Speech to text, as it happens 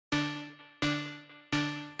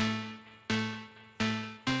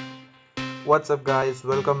What's up guys,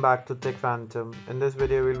 welcome back to Tech Phantom. In this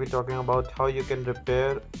video we'll be talking about how you can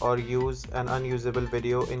repair or use an unusable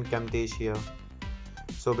video in Camtasia.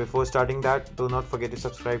 So before starting that, do not forget to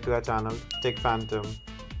subscribe to our channel Tech Phantom.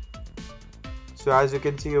 So as you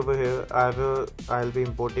can see over here, I'll be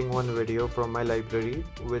importing one video from my library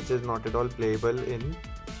which is not at all playable in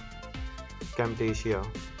Camtasia.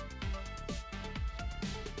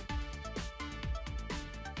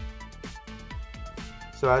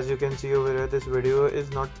 So as you can see over here, this video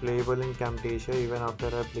is not playable in Camtasia even after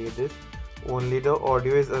I play this. Only the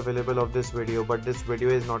audio is available of this video, but this video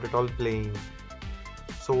is not at all playing.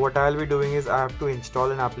 So what I'll be doing is I have to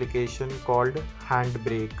install an application called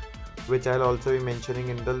Handbrake, which I'll also be mentioning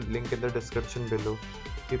in the link in the description below.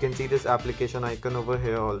 You can see this application icon over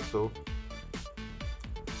here also.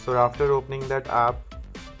 So after opening that app,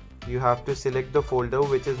 you have to select the folder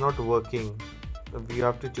which is not working. You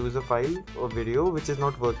have to choose a file or video which is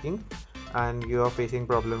not working and you are facing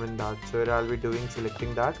problem in that. So I'll be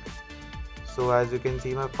selecting that. So as you can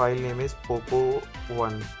see, my file name is Poco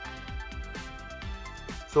 1.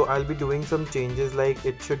 So I'll be doing some changes, like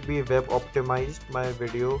it should be web optimized. My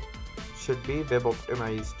video should be web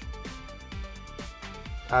optimized,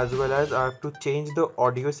 as well as I have to change the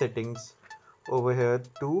audio settings over here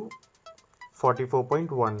to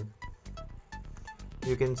 44.1.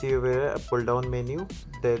 You can see over here a pull down menu,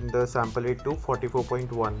 then the sample rate to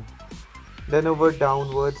 44.1. Then over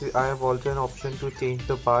downwards I have also an option to change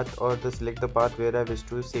the path or to select the path where I wish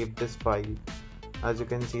to save this file. As you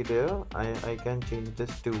can see there, I can change this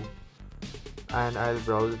too, and I'll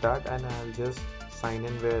browse that and I'll just sign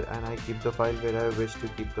in where and I keep the file where I wish to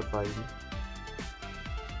keep the file.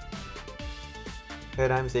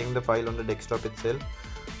 Here I'm saving the file on the desktop itself.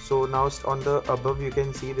 So now on the above you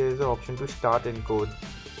can see there is an option to start encode,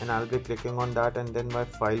 and I'll be clicking on that and then my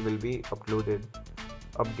file will be updated.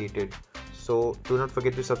 So do not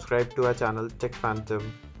forget to subscribe to our channel Tech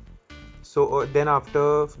Phantom. So then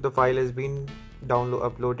after the file has been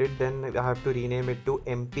uploaded, then I have to rename it to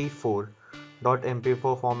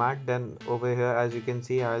mp4.mp4 format. Then over here, as you can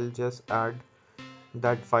see, I'll just add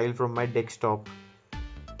that file from my desktop.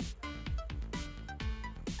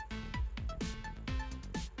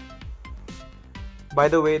 By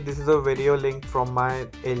the way, this is a video link from my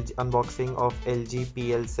unboxing of LG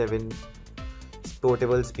PL7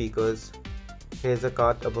 portable speakers. Here's a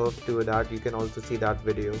card above to that, you can also see that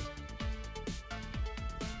video.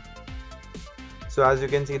 So as you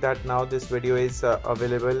can see that now this video is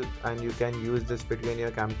available and you can use this video in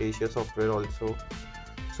your Camtasia software also.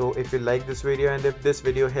 So if you like this video and if this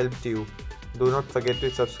video helped you, do not forget to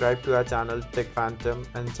subscribe to our channel Tech Phantom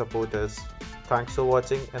and support us. Thanks for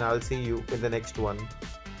watching, and I'll see you in the next one.